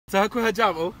Tell her quit her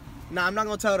job, oh. Nah, I'm not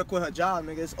gonna tell her to quit her job,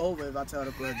 nigga. It's over if I tell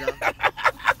her to quit her job.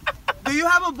 Do you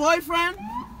have a boyfriend?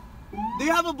 Do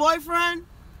you have a boyfriend?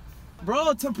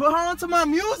 Bro, to put her onto my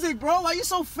music, bro. Why you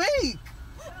so fake?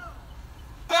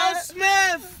 Ol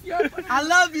Smith! I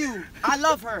love you. I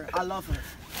love her. I love her.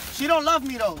 She don't love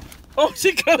me though. Oh,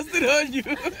 she ghosted on you.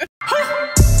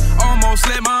 Almost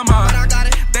slipped my mind.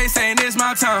 They saying it's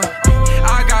my time.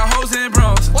 I got hoes in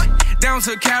Bronx, down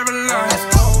to Carolina.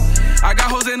 I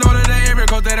got hoes in all of the area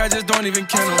codes that I just don't even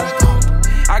count on.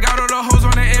 I got all the hoes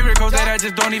on the area codes that I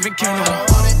just don't even count on.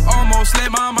 Almost slipped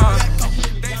my mind.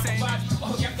 They say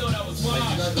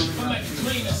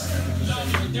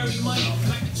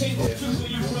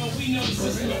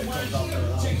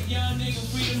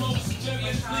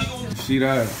See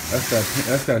that?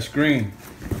 That's that screen.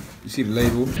 You see the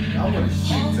label?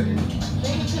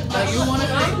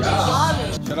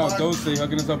 Shout out Dose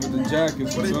hooking us up with the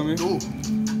jackets, you feel me?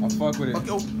 I fuck with it.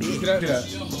 See that?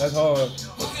 That's hard.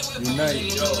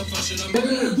 Unite.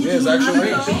 Yeah, it's actual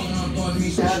reach.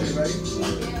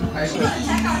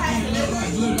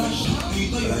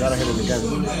 I gotta hit it again.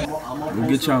 We'll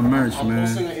get y'all merch, man.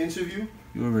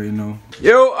 You already know.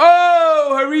 Yo,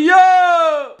 oh, hurry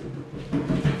up!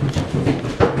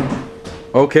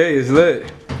 Okay, it's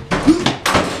lit.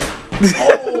 This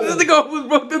nigga almost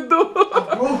broke the door.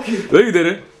 I broke it. No, you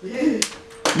didn't. Yeah.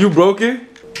 You broke it?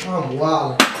 I'm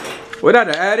wild. What that,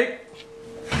 the attic?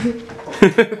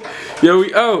 Yo,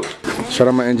 we out. Shout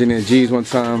out my engineer G's one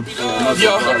time.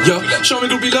 yo, show me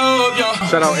to be loved, yo.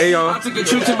 Shout out AR. I took a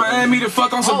trip to Miami to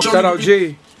fuck on some Shout out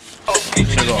G.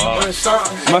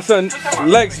 My son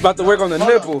Lex about to work on the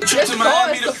nipple. Trip to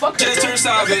Miami to fuck just turn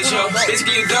savage, yo.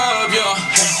 Basically a dub, yo.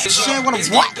 She ain't wanna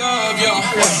what? Dub, yo.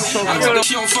 I told her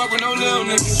she don't fuck with no little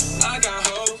niggas. I got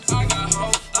hoes, I got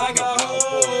hoes, I got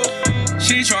hoes.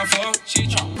 She try fuck, she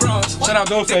try bros. Shout out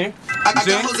those things. I got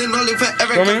hoes in only for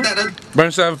every that.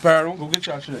 BURNSEV apparel. Go get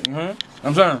y'all shit. You heard?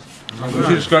 I'm saying. You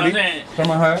see the scrutty?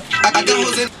 Come on, high. I got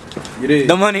hoes in. You did.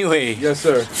 The money way. Yes,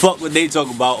 sir. Fuck what they talk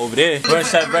about over there.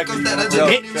 BURNSEV record.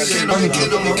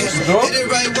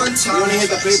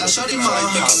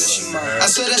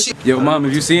 Yo, mom,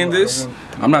 if you seeing this,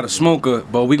 I'm not a smoker,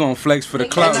 but we gonna flex for the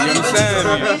clout. You understand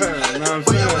me? You know what I'm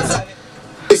saying?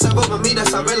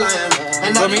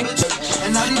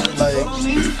 Like,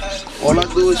 all I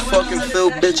do is fucking fill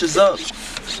bitches up.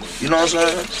 You know what I'm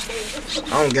saying?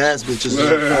 I don't gas bitches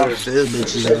up. I fill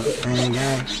bitches up. Man,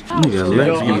 guys. Nigga,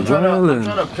 Lex getting wildin'. I'm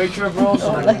trying to picture, bro,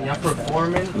 so like when y'all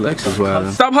performing. Lex is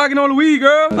wildin'. Stop hogging all the weed,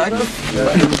 girl. Down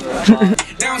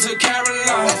to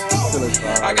Carolina.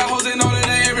 I got hoes in all of the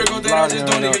area codes that I just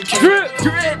don't even care.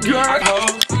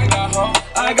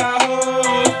 I got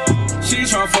hoes. She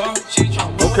try fuck.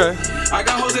 Okay. I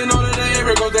got hoes in all of the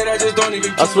area codes that I just don't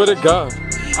even care. I swear to God.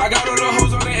 I got all the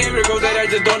hoes on the area codes that I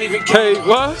just don't even care. Hey,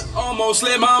 what? Almost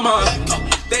slipped my mind.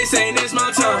 They saying it's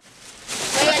my time.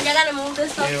 Hey, y'all gotta move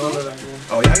this stuff too.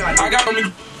 Oh, yeah, I got on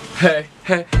me. Hey,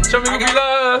 show me what we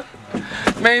love.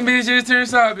 Main bitch just turned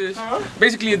side bitch.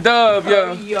 Basically a dub,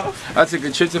 yo. I took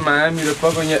a trip to Miami to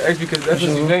fuck on your ex because that's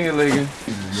what you nigga.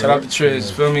 Shout out to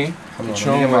Triz, feel me?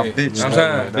 Patron my bitch. I'm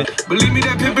saying. Believe me,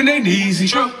 that pimpin' ain't easy.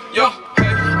 Yo,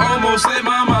 almost slipped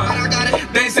my mind.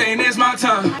 They saying it's my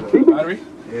time. Battery?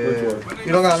 Yeah.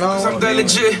 You don't got no I'm that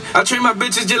legit. I treat my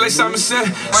bitches just like Simon said.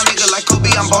 My nigga like Kobe,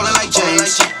 I'm ballin' like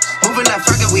James. Moving that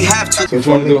fucker, we have to. What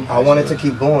you wanna do? I want it to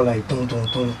keep going like boom, boom,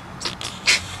 boom.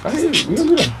 I hear you. We gonna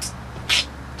do that.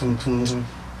 Boom, boom, boom.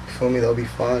 Feel me? That'll be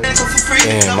fine.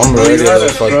 Damn, I'm ready.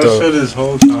 That's fucked up. This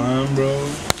whole time, bro.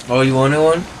 Oh, you wanted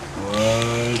one?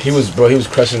 What? He was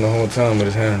crushing the whole time with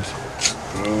his hands.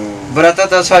 But I thought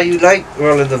that's how you like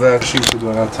rolling the back.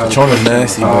 Patron is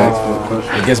nasty, man.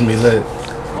 It gets me lit.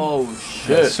 Oh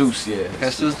shit. Jesus, yeah.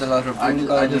 Jesus de la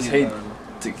República. I just hate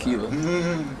tequila.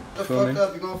 The fuck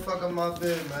up, you gonna fuck up my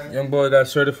bed, man. Young boy got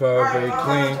certified, very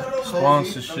clean.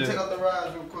 Sponsor shit. Take out the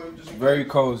rides real quick. Just Very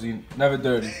cozy, never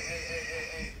dirty.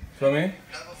 Feel me?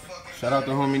 Shout out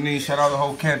to homie Nee, shout out the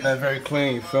whole camp, that's very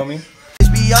clean, you feel me? It's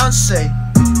Beyonce,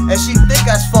 and she thick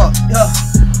as fuck. Yeah.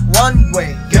 One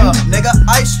way, yeah, nigga,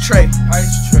 ice tray.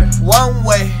 One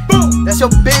way, boom. That's your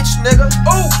bitch, nigga.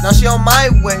 Oh, now she on my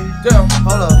way. Yeah,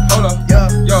 Hold up, yeah,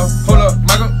 yo, hold up,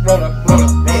 Michael, roll up.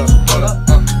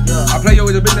 I play yo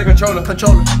with a bitch named controller.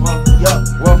 Yeah,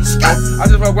 Well, I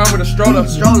just walk around with a stroller.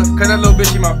 Cause that little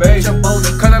bitch, she my baby. Cause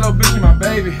that little bitch, she my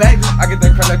baby. I get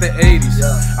that crack like the 80s.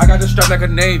 I got the strap like a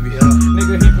Navy.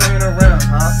 Nigga, he playing around.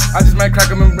 I just might crack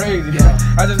him in Brady.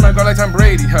 I just might go like Tom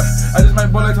Brady. I just might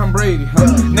ball like Tom Brady.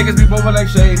 Niggas be both like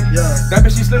Shady. That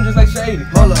bitch, she slim just like Shady.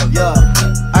 hold up, yeah.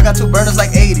 I got 2 burners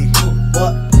like 80.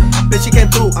 What? Bitch, she came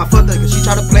through. I fucked her cause she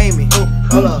tried to play me.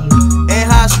 Hold up. In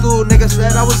high school, you nigga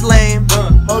said I was lame.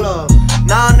 Hold up.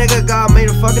 Nah, nigga got made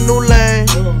a fucking new lane.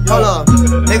 Hold up.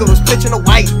 Nigga was pitching a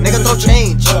white, nigga throw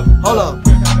change. Hold up.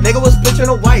 Nigga was pitching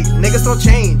a white, nigga throw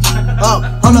change. Up.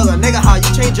 Hold up, nigga, how you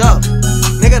change up?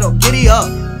 Nigga don't giddy up.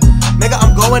 Nigga,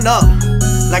 I'm going up.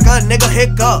 Like a nigga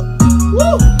hiccup.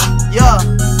 Woo! Yeah.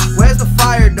 Where's the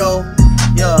fire though?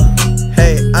 Yeah.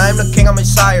 Hey, I'm the king, I'm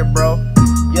inside her, bro.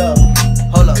 Yeah.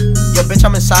 Hold up. Yeah, bitch,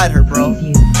 I'm inside her, bro.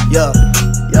 Yeah.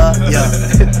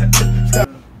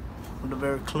 With the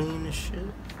very clean and shit.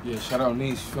 Yeah, shout out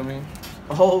Niche, feel me?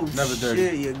 Oh, Never shit,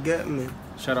 dirty. you get me.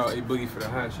 Shout out A Boogie for the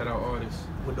hat, shout out artists.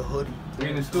 With the hoodie. We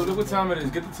in the studio, look what time it is,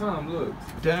 get the time, look.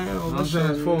 Damn, I'm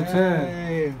saying it's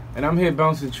 4:10. And I'm here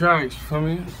bouncing tracks, feel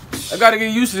me? I gotta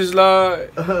get used to this,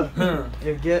 Lord.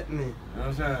 You get me. You know what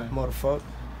I'm saying? Motherfucker.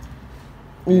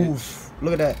 Oof.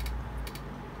 Look at that.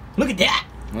 Look at that.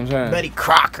 You know what I'm saying? Betty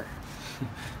Crocker.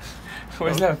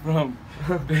 Where's that from?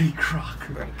 Betty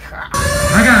Crocker. I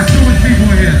got too much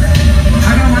people in here. I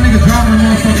got my nigga dropping the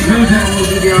motherfucking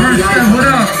building. BURNSEV, what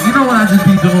up? You know what I just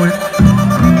be doing.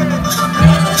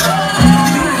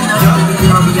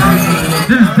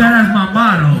 This is that as my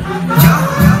motto.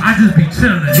 I just be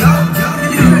chillin'.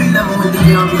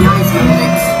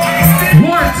 1, 2,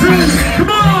 come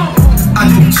on!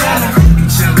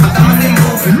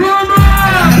 Drama!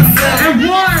 And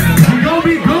 1, we gon'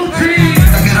 be Gucci.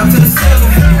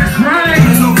 That's right.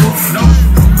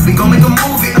 We gon' make a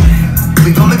movie.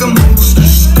 We gon' make a move.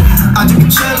 I just be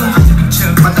chillin'.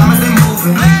 My diamonds they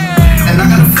moving. And I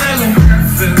got a feeling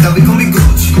that we gon' be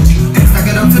Gucci. Stack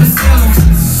it up to the ceiling.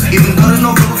 Even though there's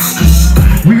no roofs.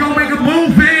 We gon' make a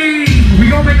movie. We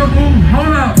gon' make a move.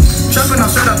 Hold up. Jumping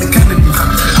out straight out the Kennedy.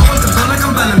 I want to feel like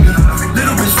I'm Bellamy.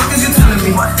 Little bitch, what is you telling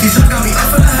me? He just got me up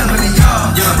for the heavenly,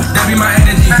 y'all. Yeah, that be my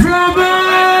energy. Drama!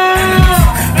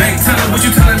 Bank, tell her what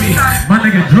you telling me. My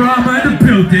nigga Drama in the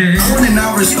building. I want an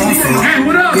hour Stonefield. Hey,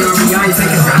 what up? Yeah, I ain't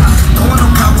taking it. Going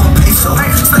on power, peso.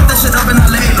 Stuck that shit up in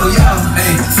LA, oh yeah.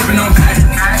 Hey, sipping on pack.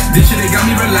 This shit, they got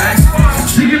me relaxed.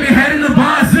 She give me head in the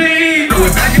bossy. Throw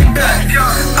it back in the back.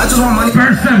 I just want money.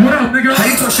 BURNSEV, what up, nigga? How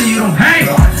you talk shit, you don't Hey!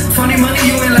 Funny money,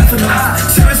 you ain't laughing at.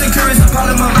 Serious and curious, I'm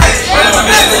calling my life. All of my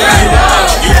business,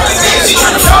 you probably think she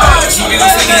tryna fuck. Smoking on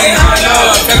sticky, ain't hard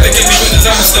enough. Got to get me with the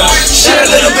other stuff. She a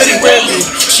little bitty with me.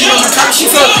 She on my cock,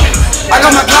 she fuck me. I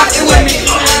got my Glock in with me.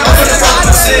 I'm finna rock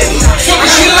the city.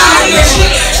 She lying with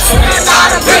me. Smoking a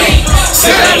lot of pain.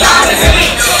 Sipping a lot of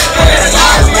Henny. I got a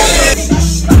lot of money.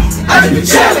 I just be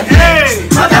chillin'.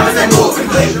 My diamonds ain't moving.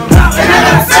 And I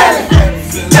got a feeling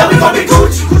that we gon' be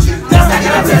Gucci. Stack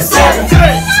it up to the ceiling.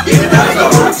 Even though they go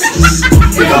roots.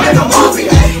 We gon' make a movie.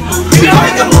 We gon'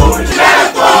 make a movie.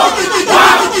 Fast forward.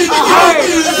 Wow.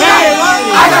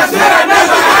 I got shit I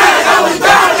never had. That was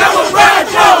bad. That was bad,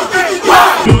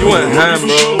 yo. You went ham,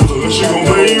 bro.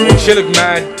 Shit look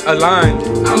mad aligned.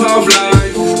 I'm half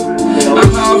life.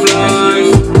 I'm half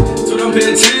life. So don't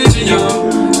pay attention, y'all.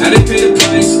 Now they pay the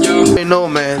price, yo. Hey, no,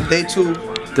 man. Day 2.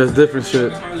 That's different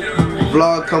shit.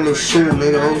 Vlog coming soon,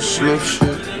 nigga. Ol Smith shit.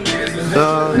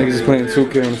 Niggas is playing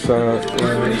 2K on the side.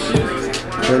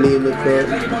 Penny in the cut.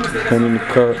 Penny in the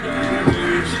cut.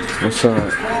 What's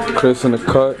up? Chris in the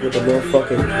cut. With the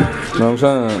motherfucking. Know what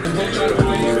I'm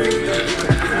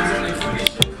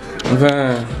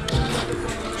saying?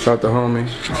 Shout the homie.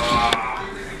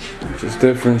 Just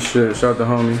different shit. Shout the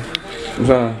homie. What's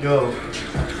up? Yo.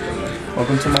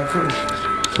 Welcome to my crib.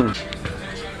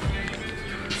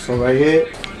 So right here.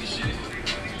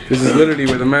 This is literally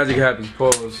where the magic happens.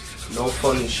 Pause. No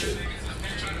funny shit.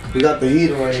 We got the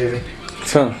heater right here.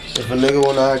 Huh. If a nigga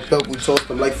wanna act up, we toast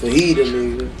him like fajita,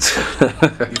 nigga.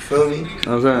 You feel me?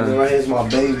 I'm saying. And right here's my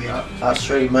baby. I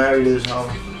straight married this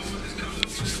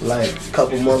like a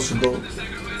couple months ago.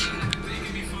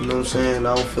 You know what I'm saying?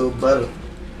 I don't feel better.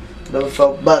 Never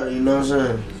felt better, you know what I'm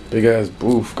saying? Big ass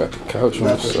booth, got the couch on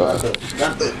the side.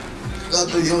 Got the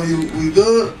yo, we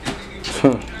good?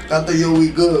 Got the yo, we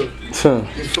good.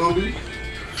 You feel me?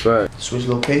 Right. Switch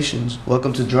locations.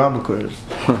 Welcome to Drama Crib.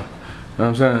 Know what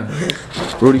I'm saying?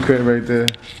 Rudy crib right there.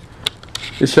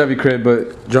 It's Chevy crib,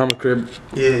 but Drama crib.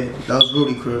 Yeah, that was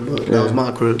Rudy crib, but that was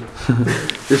my crib.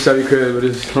 It's Chevy crib, but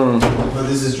it's But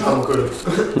this is Drama crib. Know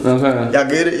what I'm saying? Y'all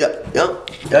get it? Y'all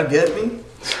get me?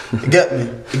 You get me?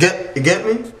 You get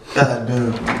me? God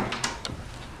damn. Know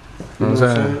what I'm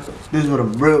saying? This is where the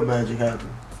real magic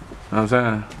happens. Know what I'm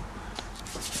saying?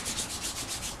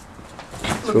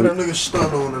 Look at that nigga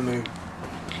stun on the nigga.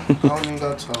 I don't even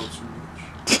got to talk too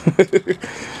much.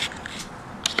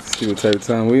 See what type of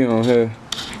time we on here.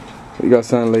 We got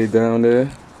something laid down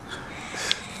there.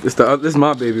 This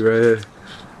my baby right here.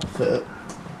 Fair.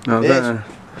 Know what I'm saying?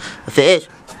 Fish.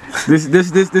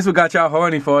 This what got y'all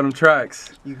horny for all them tracks.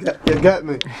 You got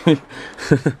me.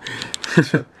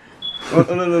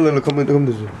 Look, come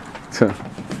this way.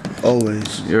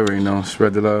 Always. You already know.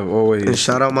 Spread the love. Always. And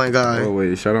shout out my guy.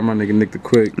 Always. Shout out my nigga Nick the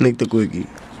Quick. Nick the Quickie.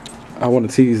 I want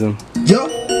to tease him. Yo.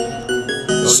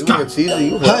 You want to tease him?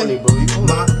 You horny, bro.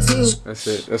 That's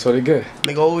it. That's what they get.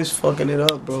 Nigga always fucking it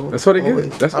up, bro. That's what they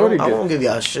get. That's what they get. I won't give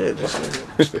y'all shit. That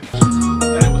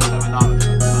was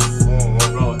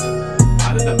 $7. Bro,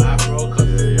 I did the math, bro,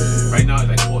 because right now it's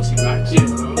like 14 racks. Yeah,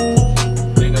 bro.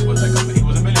 Nigga was like, he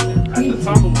was a millionaire. At the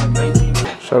time, it was like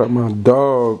 19. Shout out my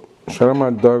dog. Shout out my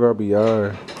dog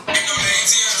RBI.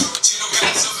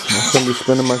 I'm gonna be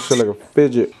spinning my shit like a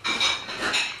fidget.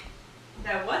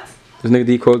 That what? This nigga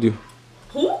D called you.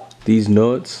 Who? These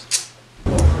nuts.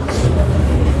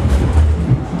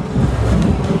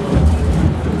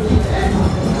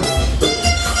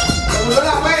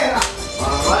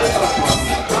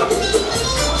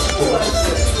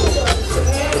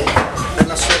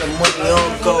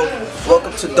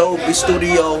 Welcome to Dolby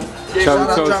Studio. Shout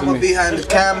out Drama behind the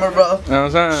camera. Know what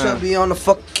I'm saying? Should be on the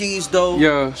fucking keys though.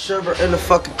 Yeah. Sherbert in the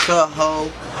fucking cut hole.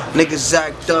 Niggas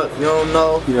zacked up, you don't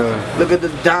know. Yeah. Look at the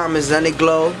diamonds and they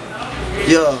glow.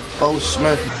 Yeah, Ol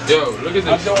Smith. Yo, look at this.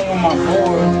 I'm doing with my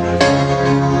board.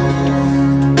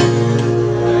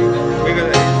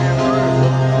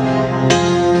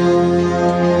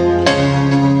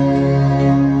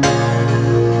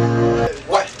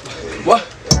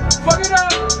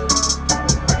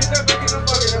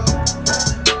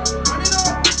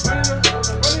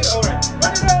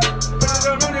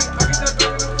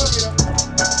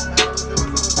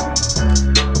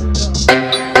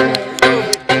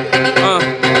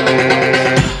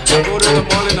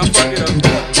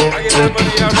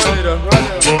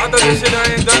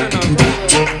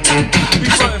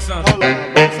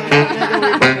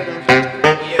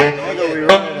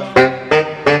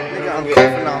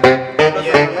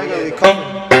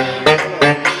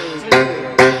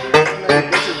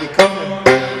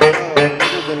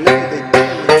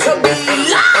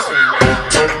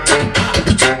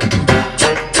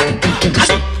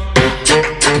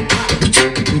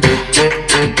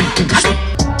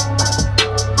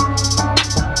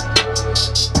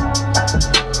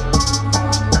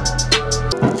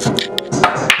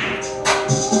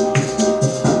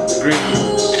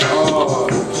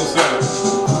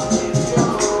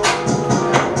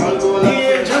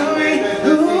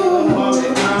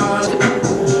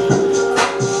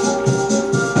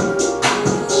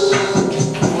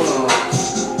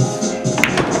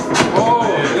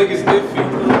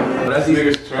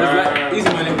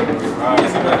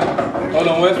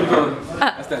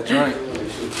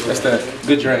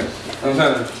 Good drink. I'm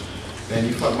telling you. Man,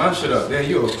 you fucked my shit up. There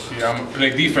you go. Yeah, I'm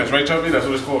playing defense, right, Chubby? That's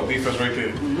what it's called. Defense right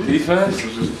there. Defense?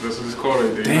 That's what it's called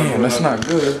right there. Damn, that's not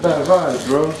good. That's bad vibes,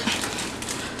 bro.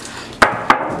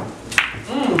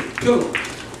 Cool.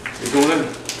 It's going in.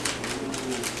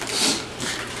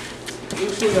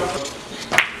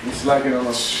 You slacking on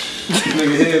this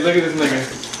nigga here. Look at this nigga.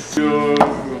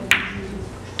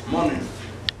 Money.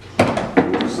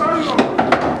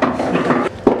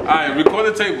 Alright, record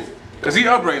the table. Cause he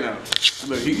up right now.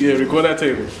 Look, record that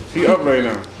table. He up right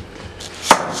now.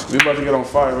 We about to get on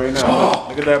fire right now. Oh.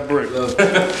 Look at that brick.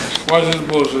 Watch this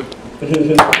bullshit.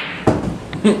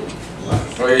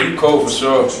 Oh yeah, you cold for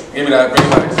sure. Give me that green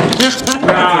light.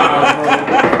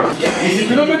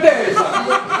 You know what that is? The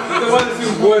one that's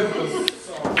too good.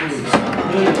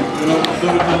 You know what to do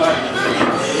with your life.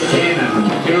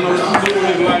 You don't know what to do with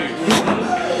his life.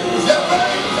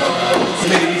 You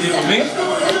made it easy for me?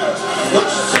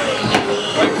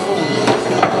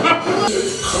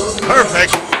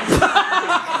 Perfect.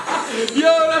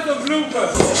 Yo, that's a blooper.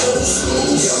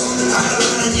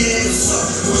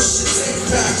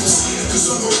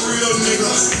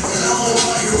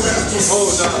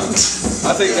 Hold on.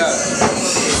 I'll take that.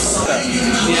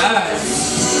 Yeah.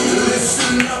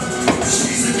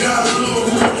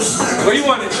 Where you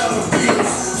want it?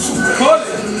 Call it.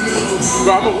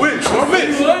 Bro, I'm gonna win. Don't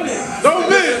miss. Don't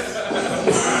miss.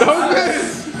 Don't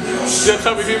miss. Just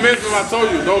tell me if you miss when I told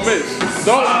you. Don't miss.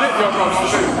 Don't miss, yo, bro. Don't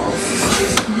miss.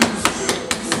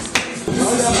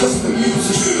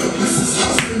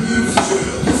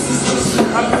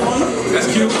 That's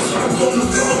cute.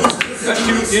 That's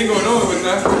cute. You ain't going nowhere with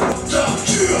that.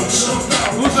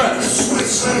 Who's that?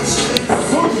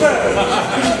 Who's that?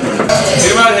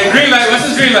 Anybody here? Green light. What's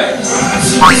this green light?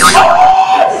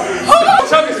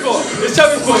 Chubby's fault. It's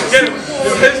Chubby's fault. Get him.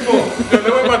 It's his fault. Yo,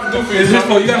 what am I about to do for you? It's his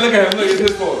fault. You gotta look at him. Look, it's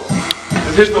his fault.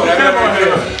 It's his fault.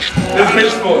 It's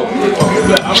his fault. I'm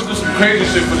gonna do some crazy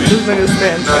shit for these. This nigga's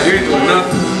fantastic. Nah, you ain't doing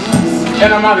nothing.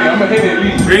 And I'm out of here. I'm gonna hit it at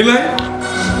least. Green light?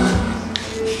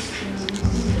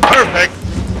 Perfect.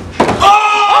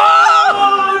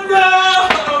 Oh no!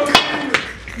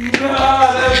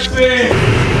 Nah, that's it.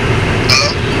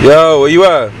 Yo, where you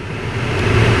at?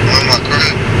 I'm on my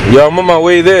crib. Yo, I'm on my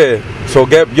way there. So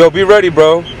be ready,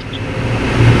 bro.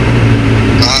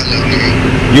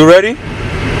 You ready?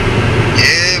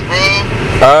 Yeah,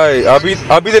 bro. Alright,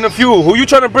 I'll be there in a few. Who you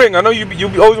trying to bring? I know you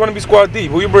always want to be squad deep.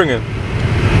 Who you bringing?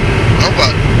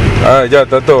 Nobody. Alright, yeah,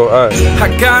 that's all. Alright. I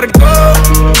gotta go,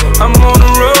 I'm on the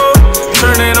road,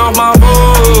 turning off my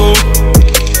phone.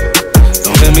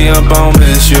 Don't hit me up, I don't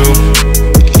miss you.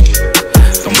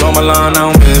 Don't blow my line, I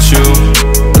don't miss you.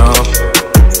 No.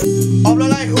 Habla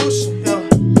like whoosh, yeah.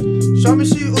 Show me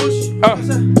she whoosh.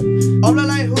 Habla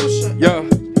like whoosh. Yeah.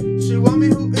 She want me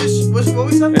who is she? What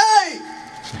we say? Hey!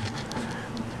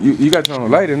 You got your own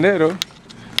light in there though.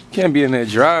 Can't be in there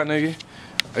dry, nigga.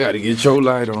 I gotta get your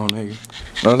light on, nigga.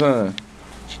 Know what I'm saying?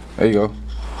 There you go.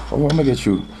 Oh, I'm gonna get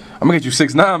you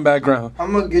 6ix9ine background.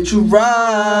 I'ma get you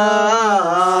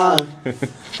right.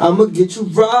 I'ma get you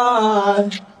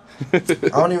right. I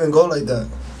don't even go like that.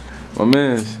 My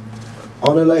man's.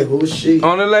 On the like who's she?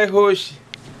 On the light, who is she?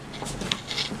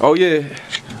 Oh yeah.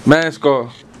 Mask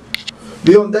off.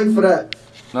 Be on deck for that.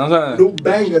 Know what I'm saying? New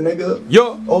banger, nigga.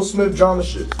 Yo. Ol Smith drama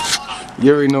shit.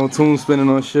 You already know Toon spinning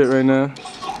on shit right now.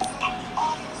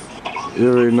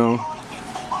 You already know.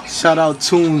 Shout out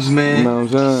Tunes, man. You know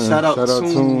what I'm saying? Shout out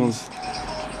Tunes.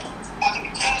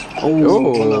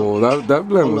 Oh, that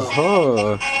blend was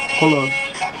hard.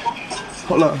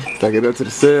 Hold on. Take it up to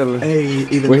the ceiling. Hey,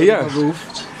 even where he though at? my roof.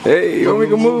 Hey, gonna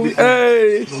make a move.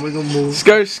 Hey, Gonna make a move.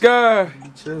 Sky.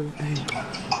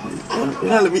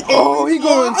 Oh, he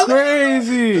going Oh,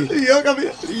 crazy. Yo, got me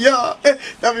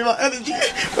my energy.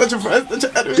 That's your friend, that's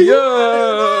your energy.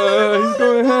 Yeah, he's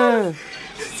going hard.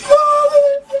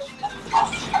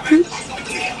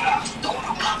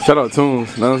 Shout out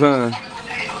Tunes, know what I'm saying?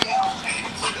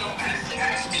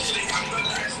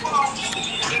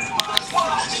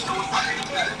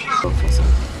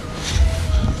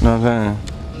 Know what I'm saying?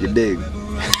 You dig?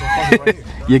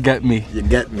 You get me. You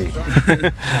get me.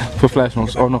 Put flash on.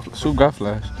 Oh no, Sue got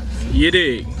flash. You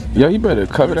dig? Yo, you better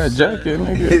cover that jacket,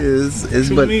 nigga.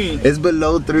 It's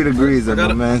below 3 degrees and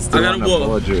my man's still on the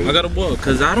border. I gotta walk,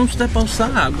 cause I don't step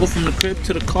outside. I go from the crib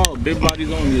to the car. Big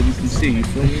bodies on me, as you can see. You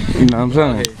feel me? You know what I'm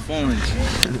saying? Okay, foreign.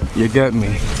 You get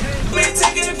me.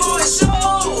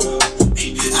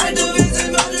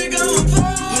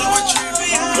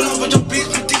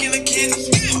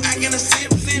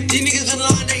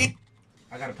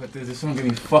 I gotta put this song get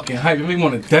me fucking hype. It make me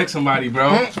wanna deck somebody, bro.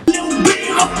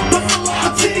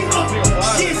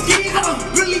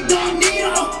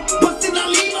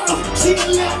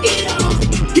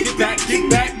 Get back, get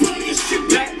back, put your shit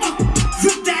back.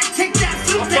 Flip that, take that,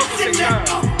 flip that, take that.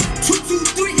 2, 2,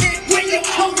 3, hit when you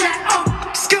hold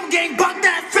that. Scum gang, bought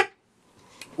that.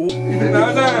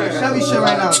 Chevy shit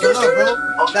right now. What up, bro?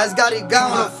 That's got it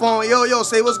down on the phone. Yo,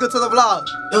 say what's good to the vlog.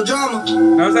 Yo, drama.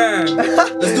 Know what I'm saying?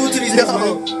 Let's do it to these niggas,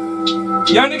 man.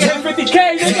 Young nigga hit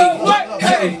 50K, nigga. What?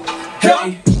 Hey.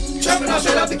 Trapping out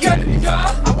straight out the Kennedy. I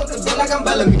want this bill like I'm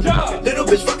Bellamy. Little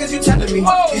bitch, fuck is you telling me?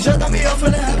 You just got me off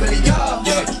in the heavenly,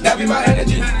 yeah. That be my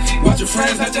energy. Watch your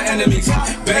friends, not your enemies.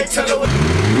 Back to the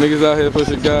Niggas out here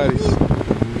pushing Gotti.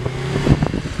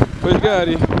 Push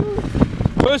Gotti.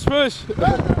 Push.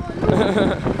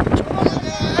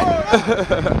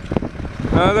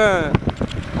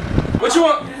 What you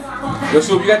want? Yo,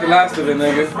 Swoop, you got the last of it,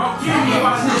 nigga.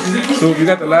 Swoop, you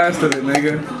got the last of it,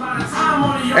 nigga.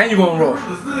 And you going raw.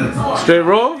 Straight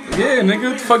raw? Yeah, nigga.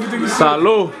 What the fuck you think you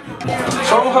Salud.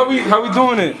 Show them how we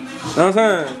doing it. Know what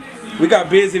I'm saying? We got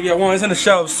beers if y'all want. It's in the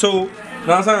shelves too. Know what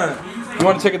I'm saying? You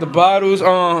want to check out the bottles?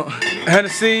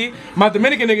 Hennessy. My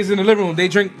Dominican niggas in the living room. They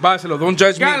drink Barcelona. Don't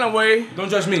judge me. Don't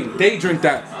judge me. They drink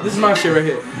that. This is my shit right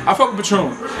here. I fuck with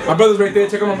Patron. My brother's right there.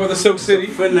 Check out my brother Silk City.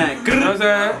 You know what I'm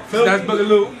saying? That's Brother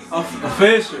Lou.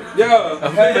 Official. Yeah.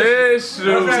 Official.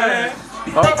 You know what I'm saying?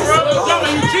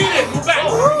 You cheated. Go back.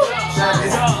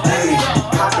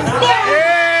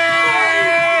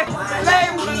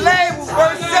 Label,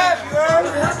 BURNSEV.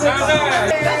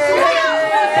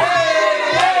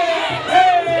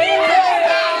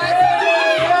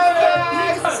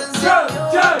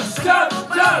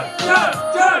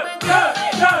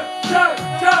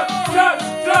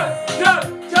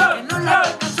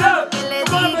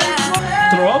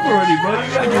 Throw up already, bro. You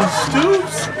gotta get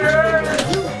stoops.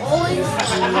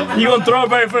 You gonna throw up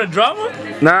right for the drama?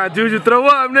 Nah, dude, you throw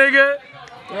up, nigga.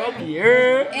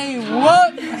 Yeah. Hey,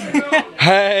 what?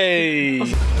 Hey. I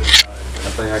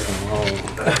think I come home.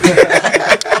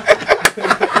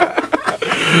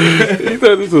 He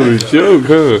thought this was a joke,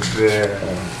 huh? Yeah.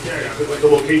 The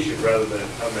location rather than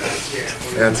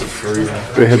That's a free.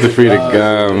 They had to free the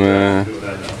guy, man. You know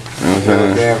what I'm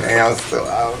saying? Damn, and I was still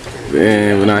out.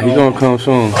 Damn, but nah, he gonna come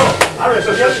soon. Alright,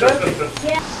 so yes,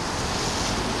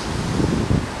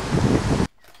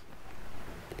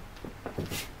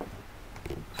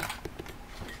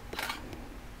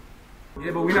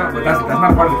 Yeah, but we not. But that's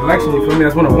not part of the collection. You feel me?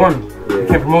 That's 101. You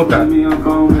can't promote that. You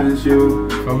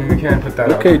feel me? We can't put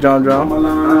that. Okay, John.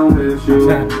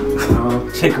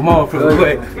 Shake them off real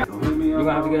quick. You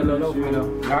gonna have to get a little over, you know.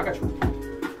 Nah, I got you.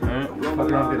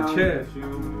 Fucking off the chair.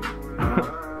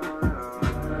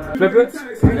 Flip it?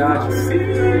 Got you.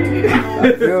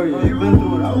 I feel you. You've been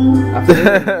through it all.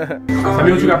 Tell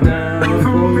me what you got. Down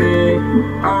for me.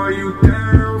 Are you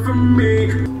down for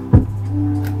me?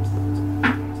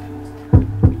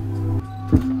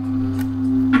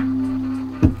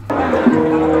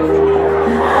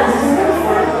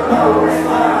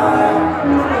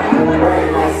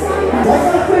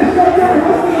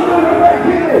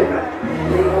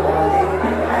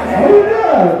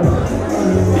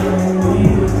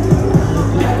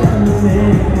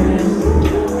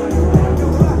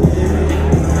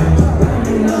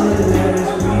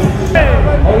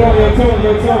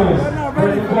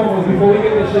 First and foremost, before we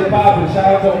get this shit poppin', shout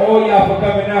out to all y'all for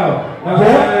coming out. Know what I'm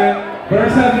saying?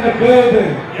 BURNSEV in the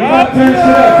building. You want to turn shit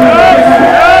up.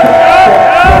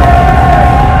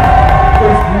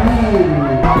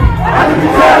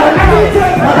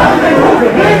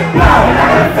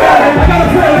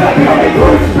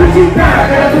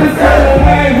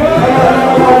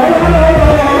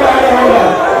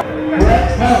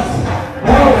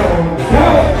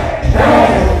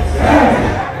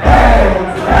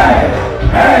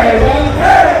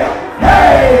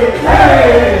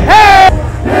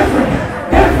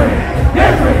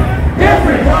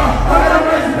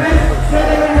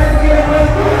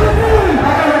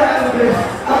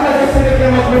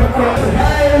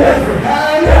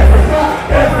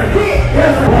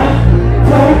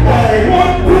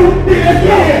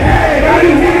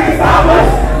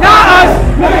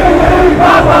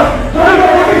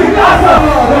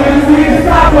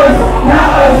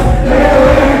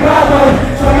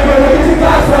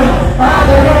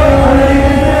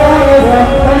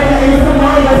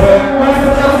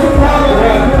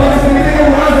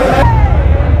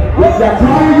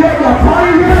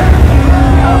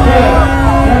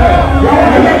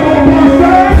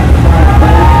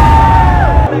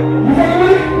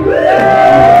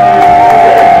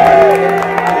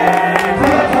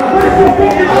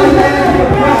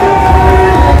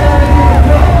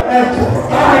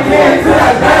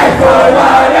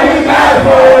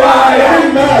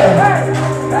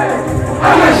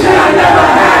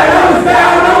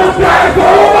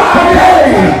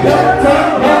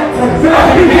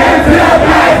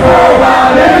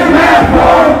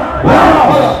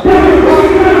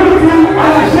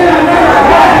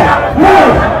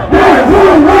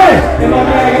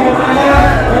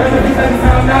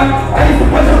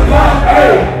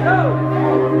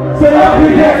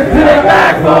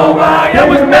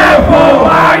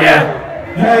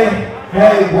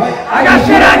 I got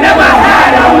shit I never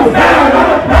had, I was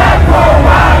down.